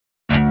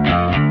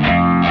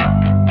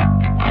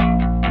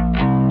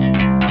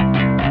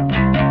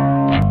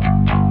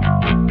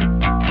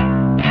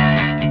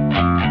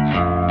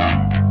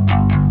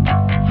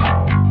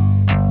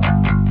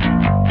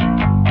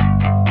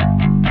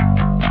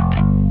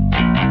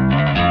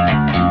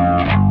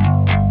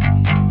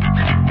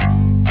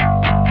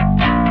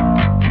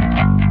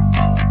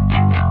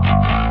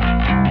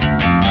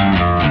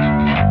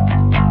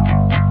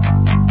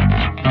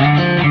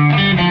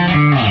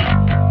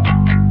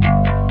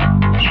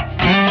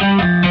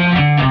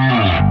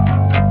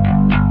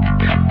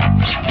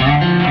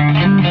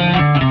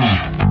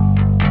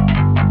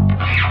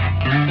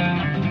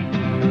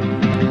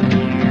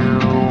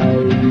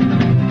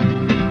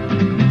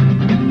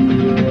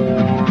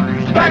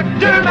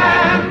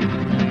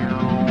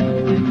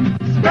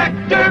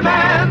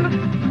Spectreman!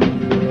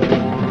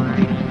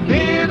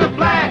 Hear the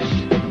flash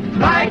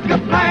like a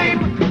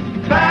flame,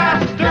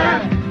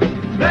 faster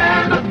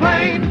than a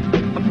plane.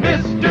 A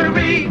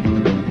mystery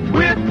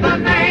with the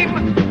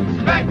name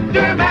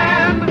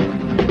Spectreman.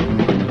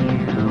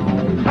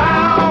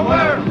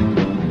 Power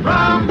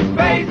from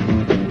space,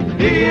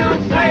 he'll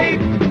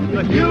save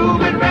the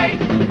human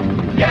race.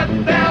 Yet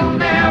they'll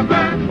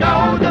never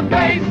know the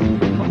face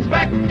of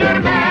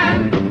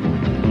Spectreman.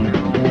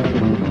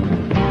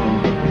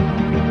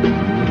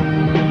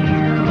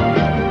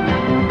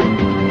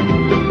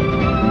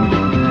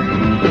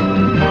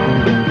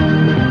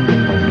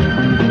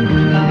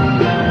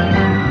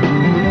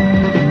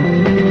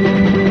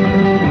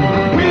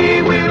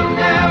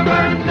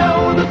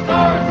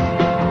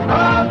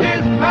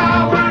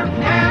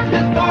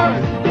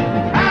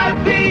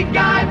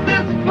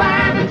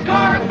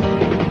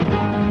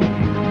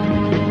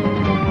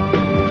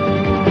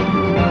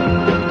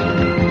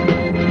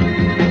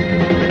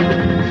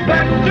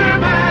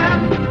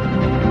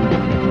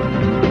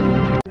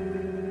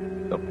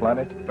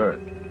 Planet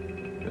Earth,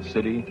 the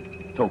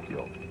city,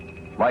 Tokyo.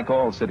 Like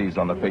all cities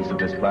on the face of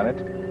this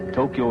planet,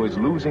 Tokyo is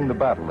losing the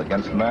battle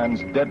against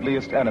man's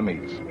deadliest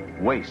enemies,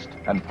 waste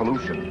and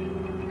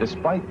pollution.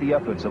 Despite the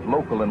efforts of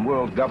local and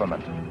world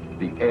government,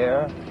 the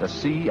air, the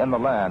sea, and the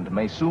land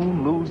may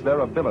soon lose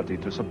their ability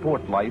to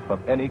support life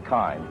of any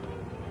kind.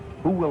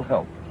 Who will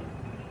help?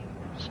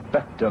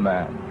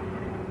 Spectreman.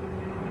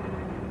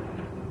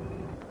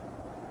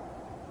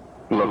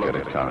 Look at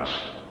it, Connors.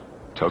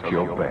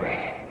 Tokyo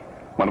Bay.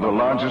 One of the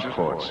largest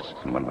ports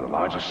and one of the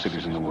largest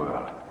cities in the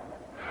world.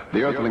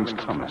 The Earthlings'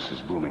 commerce is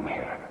booming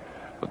here,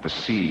 but the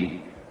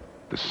sea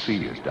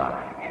is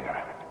dying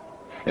here.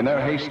 In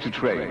their haste to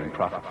trade and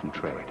profit from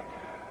trade,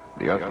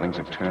 the Earthlings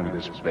have turned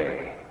this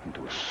bay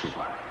into a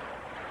sewer.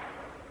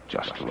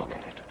 Just look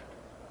at it.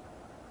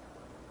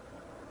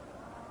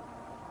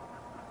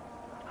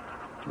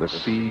 The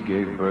sea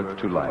gave birth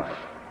to life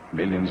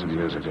millions of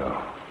years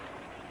ago.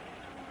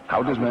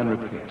 How does man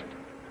repay it?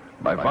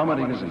 By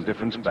vomiting his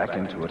indifference back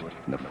into it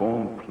in the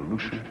form of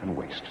pollution and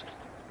waste.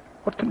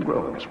 What can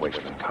grow in this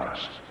wasteland,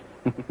 Cars?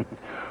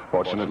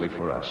 Fortunately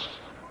for us,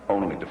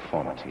 only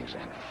deformities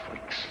and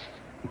freaks.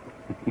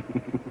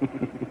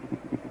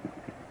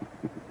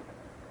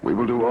 We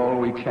will do all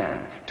we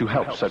can to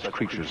help such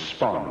creatures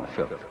spawn in the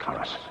filth,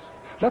 Cars.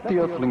 Let the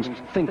Earthlings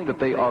think that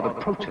they are the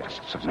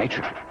protests of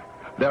nature.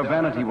 Their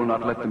vanity will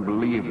not let them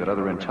believe that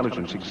other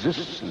intelligence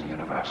exists in the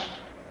universe.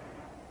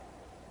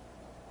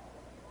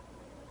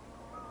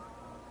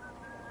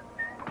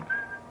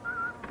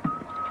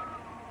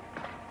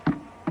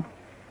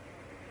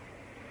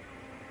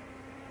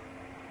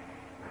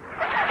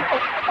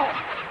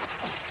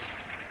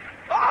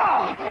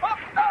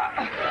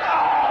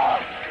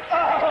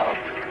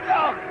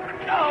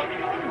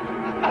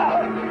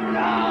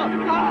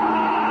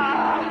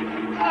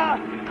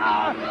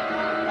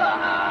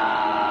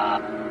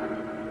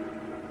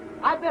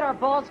 I bet our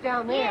ball's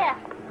down there.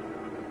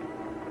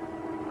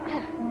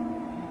 Yeah.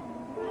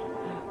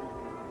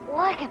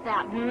 Look at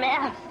that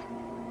mess.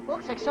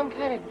 Looks like some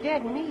kind of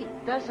dead meat,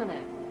 doesn't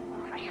it?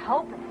 I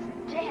hope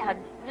it's dead.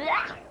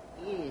 Yeah.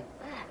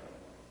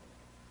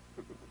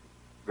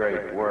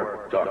 Great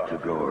work, Dr.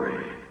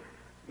 Gori.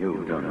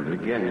 You've done it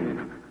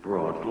again.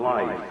 Brought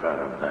life out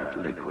of that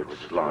liquid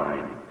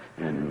slime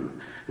and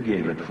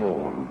gave it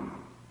form.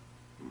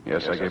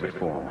 Yes, I gave it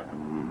form.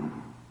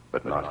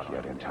 But not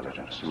yet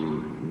intelligence.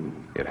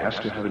 It has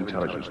to have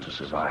intelligence to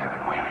survive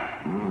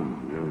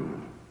and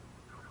win.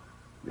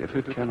 If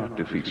it cannot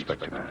defeat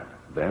Spectreman,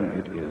 then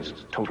it is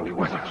totally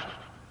worth it.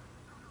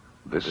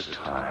 This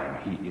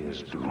time, he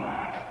is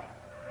doomed.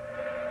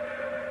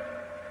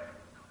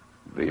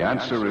 The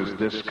answer is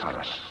this,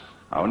 Callus.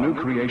 Our new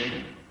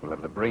creation will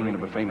have the brain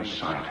of a famous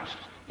scientist.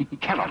 He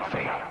cannot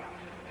fail.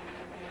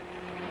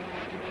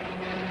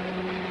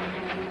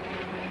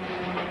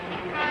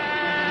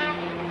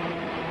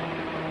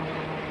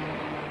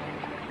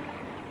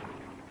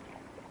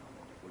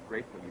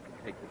 Grateful you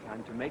could take the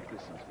time to make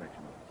this inspection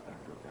of us,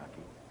 Dr.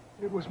 Ogaki.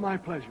 It was my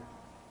pleasure.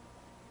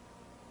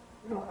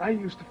 You know, I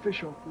used to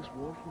fish off this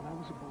wharf when I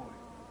was a boy.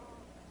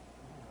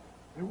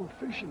 There were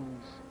fish in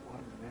these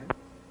waters then.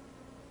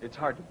 It's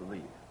hard to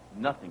believe.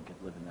 Nothing could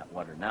live in that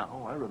water now.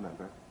 Oh, I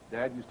remember.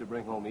 Dad used to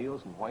bring home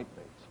eels and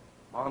whitebaits.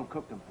 Mom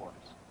cooked them for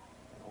us.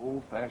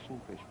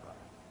 Old-fashioned fish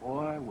fry.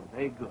 Boy, were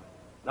they good.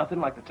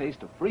 Nothing like the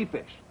taste of free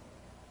fish.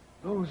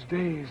 Those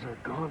days are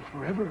gone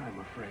forever, I'm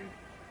afraid.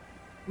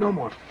 No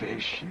more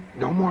fish,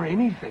 no more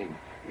anything.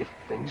 If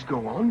things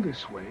go on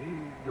this way,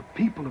 the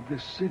people of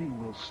this city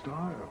will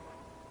starve.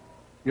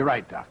 You're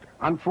right, Doctor.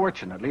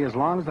 Unfortunately, as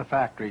long as the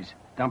factories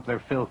dump their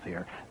filth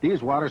here,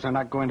 these waters are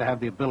not going to have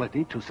the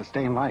ability to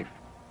sustain life.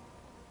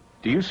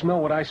 Do you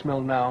smell what I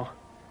smell now?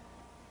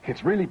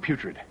 It's really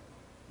putrid.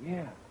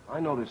 Yeah, I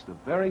noticed the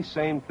very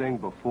same thing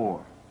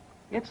before.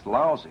 It's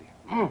lousy.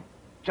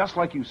 Just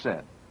like you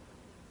said.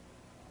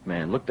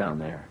 Man, look down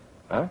there.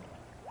 Huh?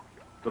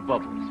 The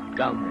bubbles,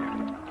 down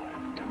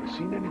there. Never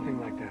seen anything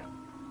like that.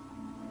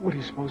 What do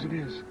you suppose it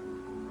is?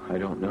 I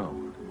don't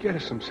know. Get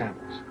us some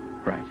samples.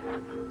 Right.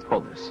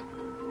 Hold this.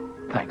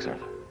 Thanks,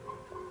 Arthur.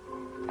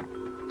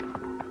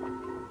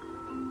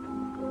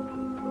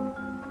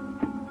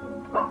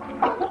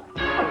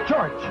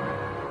 George!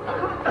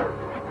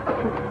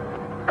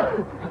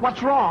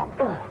 What's wrong?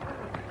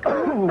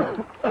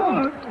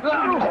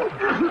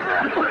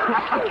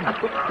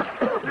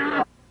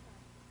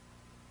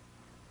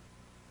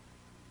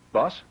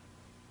 Boss?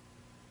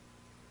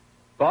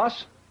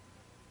 Boss?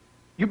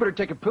 You better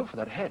take a pill for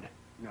that head.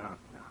 No.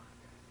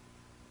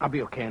 I'll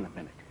be okay in a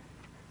minute.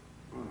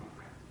 Do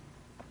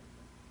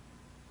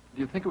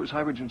you think it was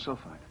hydrogen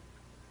sulfide?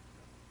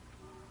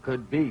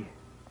 Could be.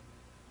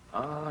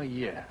 Ah,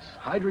 yes.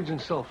 Hydrogen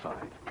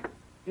sulfide.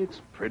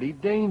 It's pretty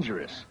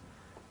dangerous.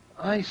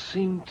 I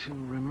seem to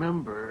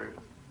remember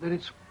that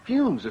its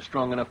fumes are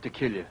strong enough to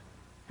kill you.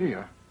 Here you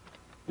are.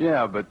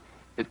 Yeah, but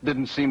it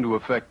didn't seem to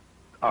affect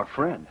our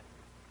friend.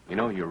 You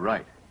know, you're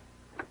right.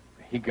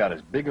 He got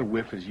as big a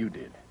whiff as you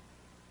did.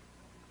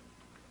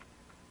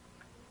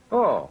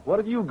 Oh, what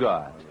have you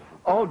got?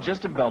 Oh,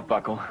 just a belt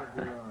buckle.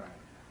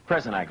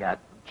 Present I got.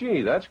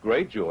 Gee, that's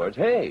great, George.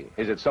 Hey,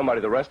 is it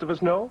somebody the rest of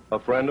us know? A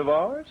friend of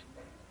ours?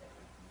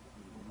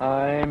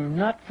 I'm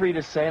not free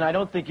to say, and I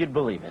don't think you'd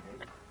believe it.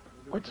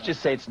 Let's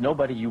just say it's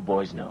nobody you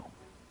boys know.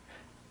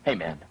 Hey,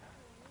 man,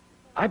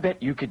 I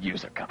bet you could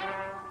use a cup.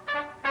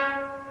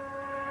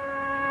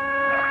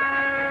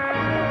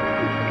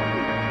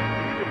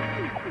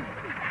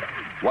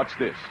 What's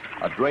this?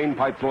 A drain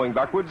pipe flowing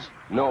backwards?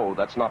 No,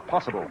 that's not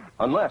possible.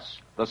 Unless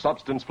the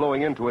substance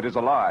flowing into it is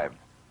alive.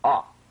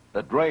 Ah,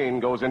 the drain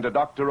goes into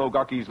Dr.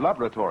 Ogaki's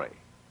laboratory.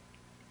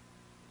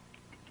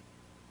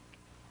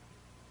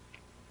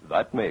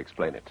 That may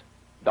explain it.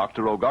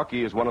 Dr.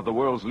 Ogaki is one of the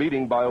world's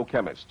leading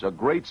biochemists, a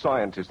great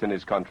scientist in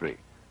his country.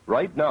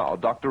 Right now,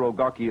 Dr.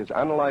 Ogaki is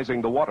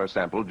analyzing the water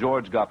sample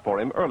George got for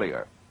him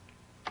earlier.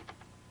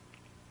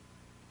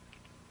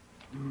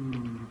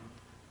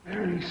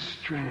 Very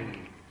strange.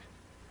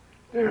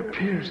 There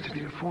appears to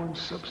be a foreign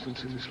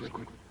substance in this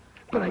liquid,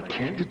 but I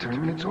can't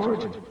determine its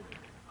origin.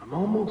 I'm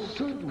almost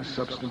certain the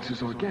substance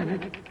is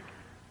organic,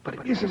 but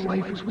it isn't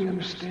life as we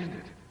understand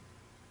it.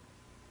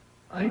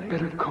 I'd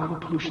better call the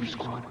pollution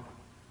squad.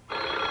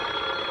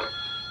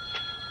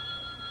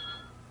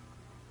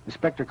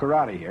 Inspector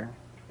Karate here.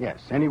 Yes.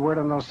 Any word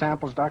on those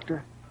samples,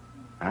 Doctor?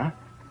 Huh?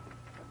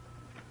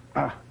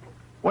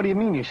 What do you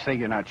mean you say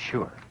you're not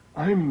sure?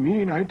 I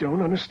mean, I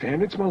don't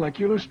understand its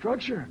molecular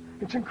structure.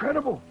 It's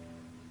incredible.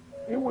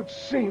 It would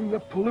seem the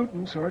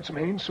pollutants are its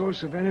main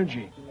source of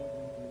energy.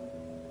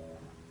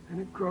 And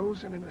it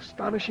grows at an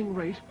astonishing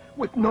rate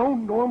with no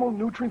normal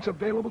nutrients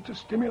available to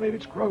stimulate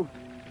its growth.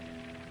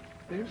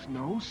 There's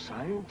no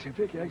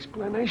scientific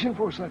explanation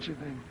for such a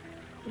thing.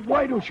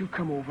 Why don't you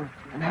come over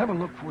and have a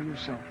look for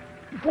yourself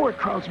before it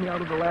crowds me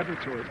out of the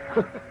laboratory?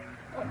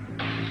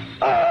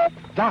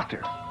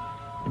 Doctor!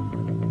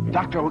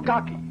 Dr.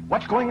 Ogaki,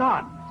 what's going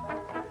on?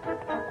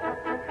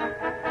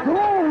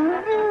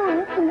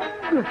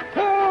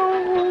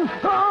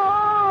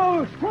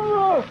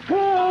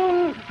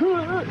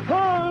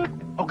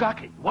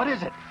 Ogaki, what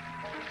is it?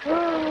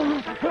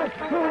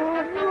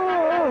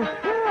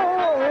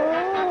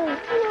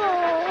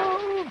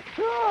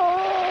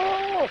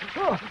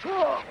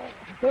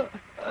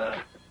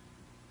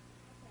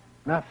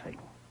 Nothing.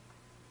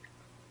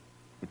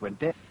 It went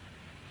dead.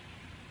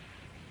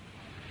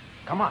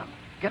 Come on,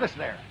 get us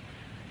there.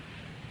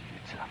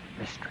 It's a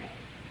mystery.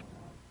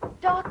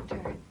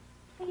 Doctor,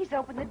 please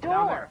open the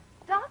Down door.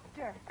 there.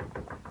 Doctor.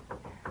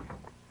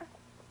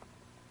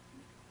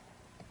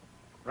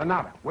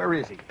 Renata, where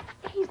is he?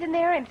 He's in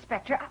there,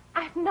 Inspector.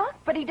 I've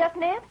knocked, but he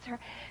doesn't answer.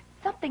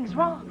 Something's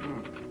wrong.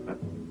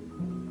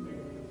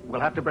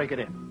 We'll have to break it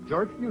in.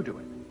 George, you do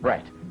it.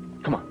 Right.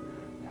 Come on.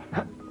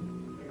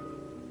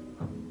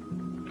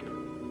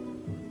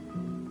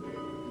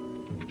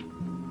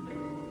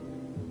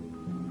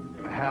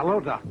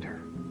 Hello,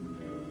 Doctor.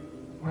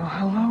 Well,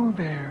 hello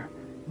there.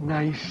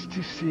 Nice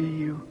to see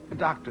you.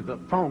 Doctor, the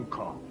phone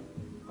call.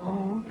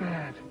 Oh,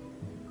 that.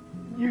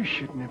 You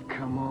shouldn't have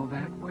come all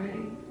that way.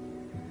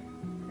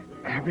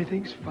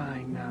 Everything's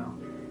fine now.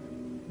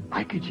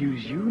 I could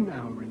use you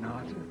now,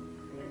 Renata.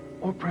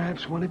 Or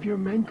perhaps one of your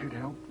men could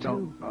help,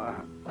 too. No,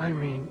 I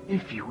mean,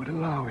 if you would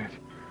allow it.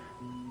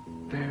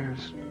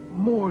 there's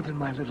more than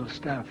my little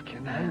staff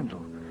can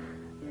handle.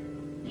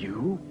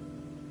 You,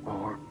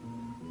 or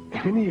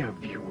any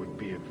of you, would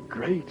be of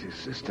great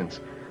assistance.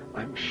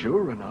 I'm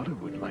sure Renata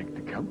would like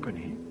the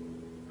company.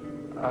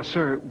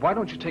 Sir, why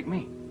don't you take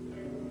me?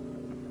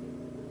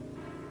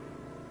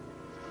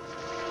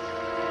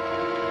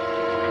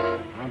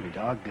 I'll be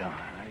doggone.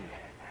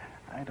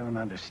 I don't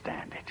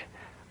understand it.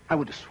 I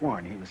would have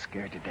sworn he was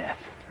scared to death.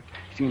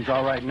 Seems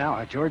all right now,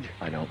 huh, George?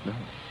 I don't know.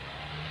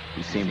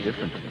 He seemed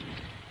different to me.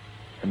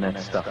 And that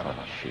stuff on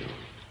his shoe.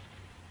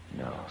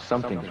 No,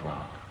 something's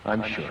wrong.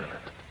 I'm sure of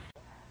it.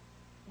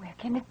 Where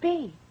can it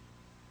be?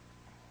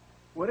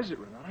 What is it,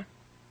 Renata?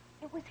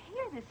 It was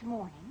here this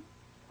morning.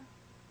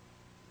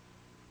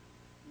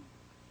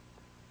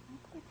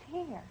 It's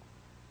here.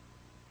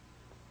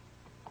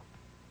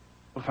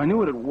 Well, if I knew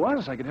what it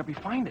was, I could help you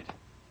find it.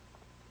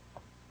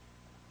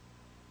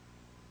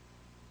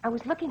 I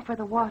was looking for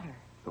the water.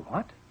 The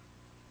what?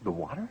 The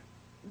water?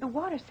 The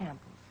water samples.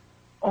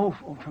 Oh,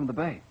 from the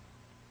bay.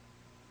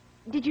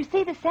 Did you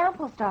see the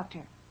samples,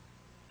 Doctor?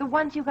 The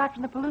ones you got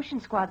from the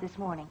pollution squad this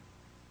morning.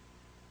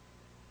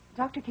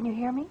 Doctor, can you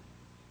hear me?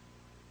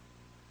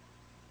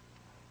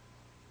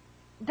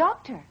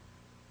 Doctor!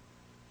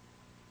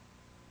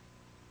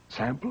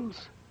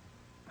 Samples?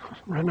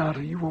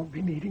 Renata, you won't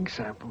be needing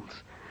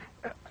samples.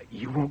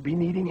 You won't be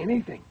needing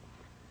anything.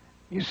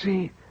 You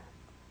see,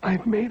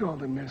 I've made all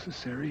the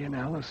necessary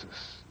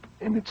analysis,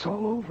 and it's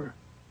all over.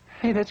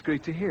 Hey, that's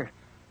great to hear.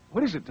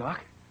 What is it,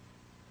 Doc?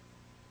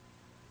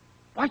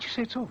 Why'd you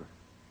say it's over?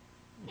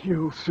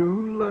 You'll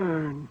soon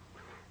learn.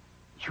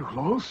 You'll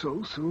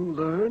also soon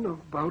learn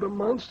about a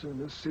monster in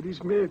the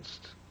city's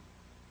midst.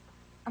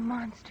 A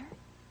monster?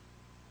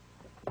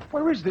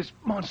 Where is this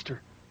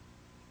monster?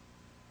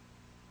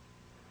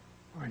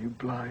 Are you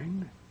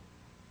blind?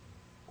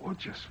 Or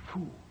just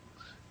fools?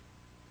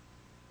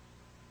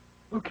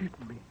 Look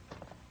at me.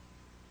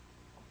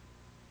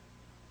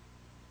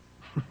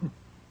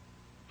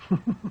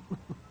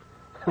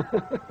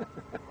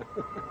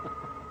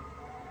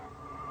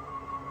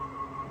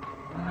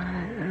 I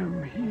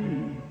am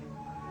he.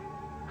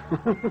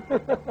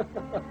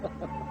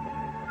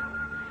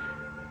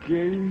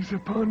 Gaze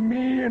upon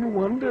me in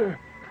wonder.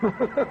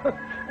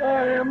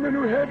 I am the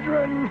new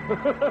Hedoron.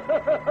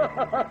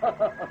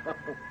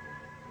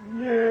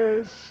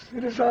 Yes,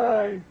 it is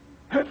I,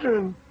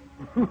 Hedoron.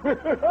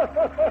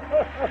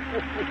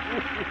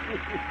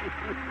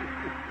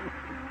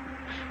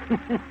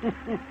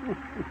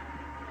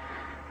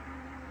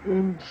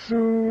 And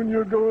soon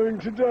you're going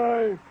to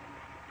die.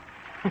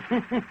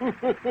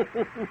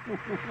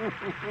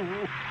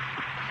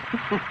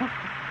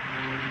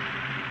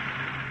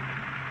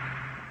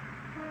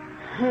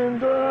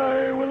 And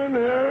I will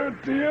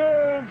inherit the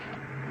earth.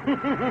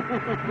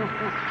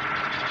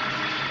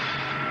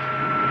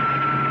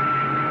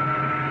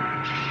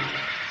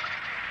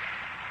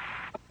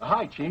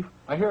 Hi, Chief.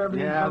 I hear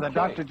everything's Yeah, the okay.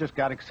 doctor just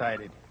got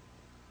excited.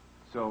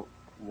 So,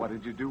 what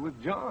did you do with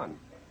John?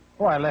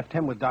 Oh, I left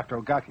him with Dr.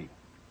 Ogaki.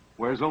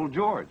 Where's old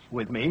George?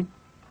 With me?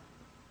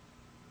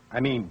 I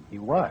mean, he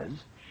was.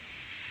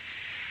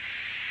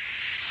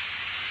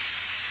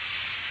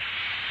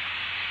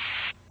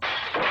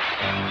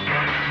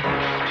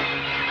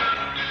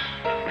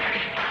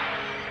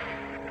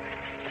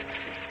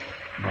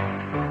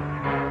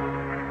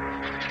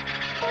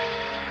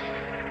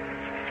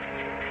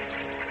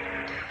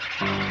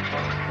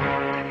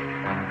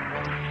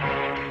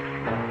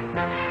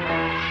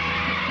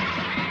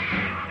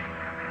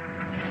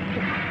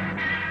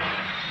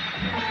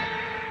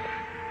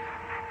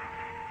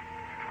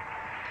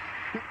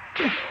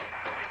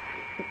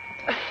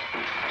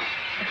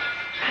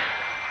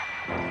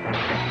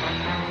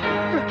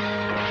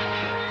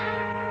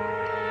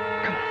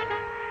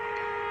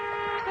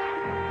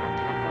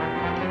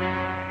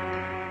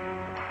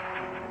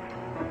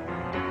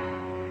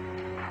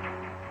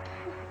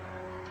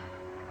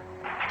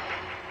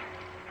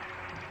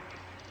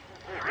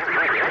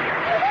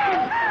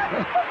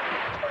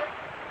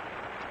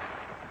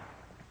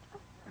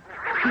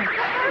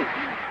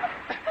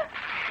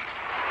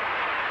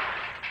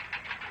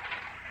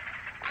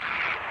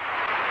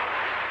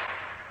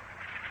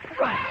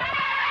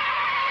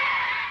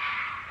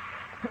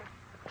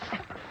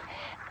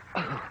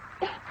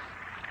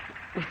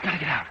 We've got to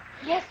get out.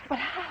 Yes, but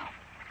how?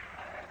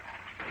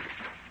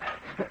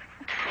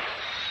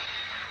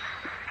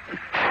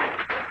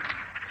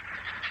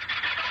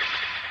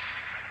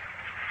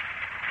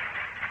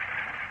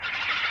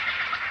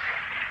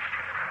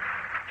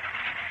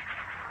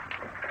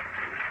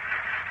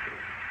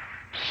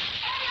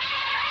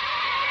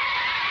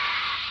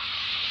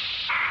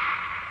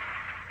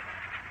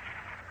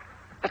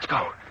 Let's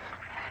go.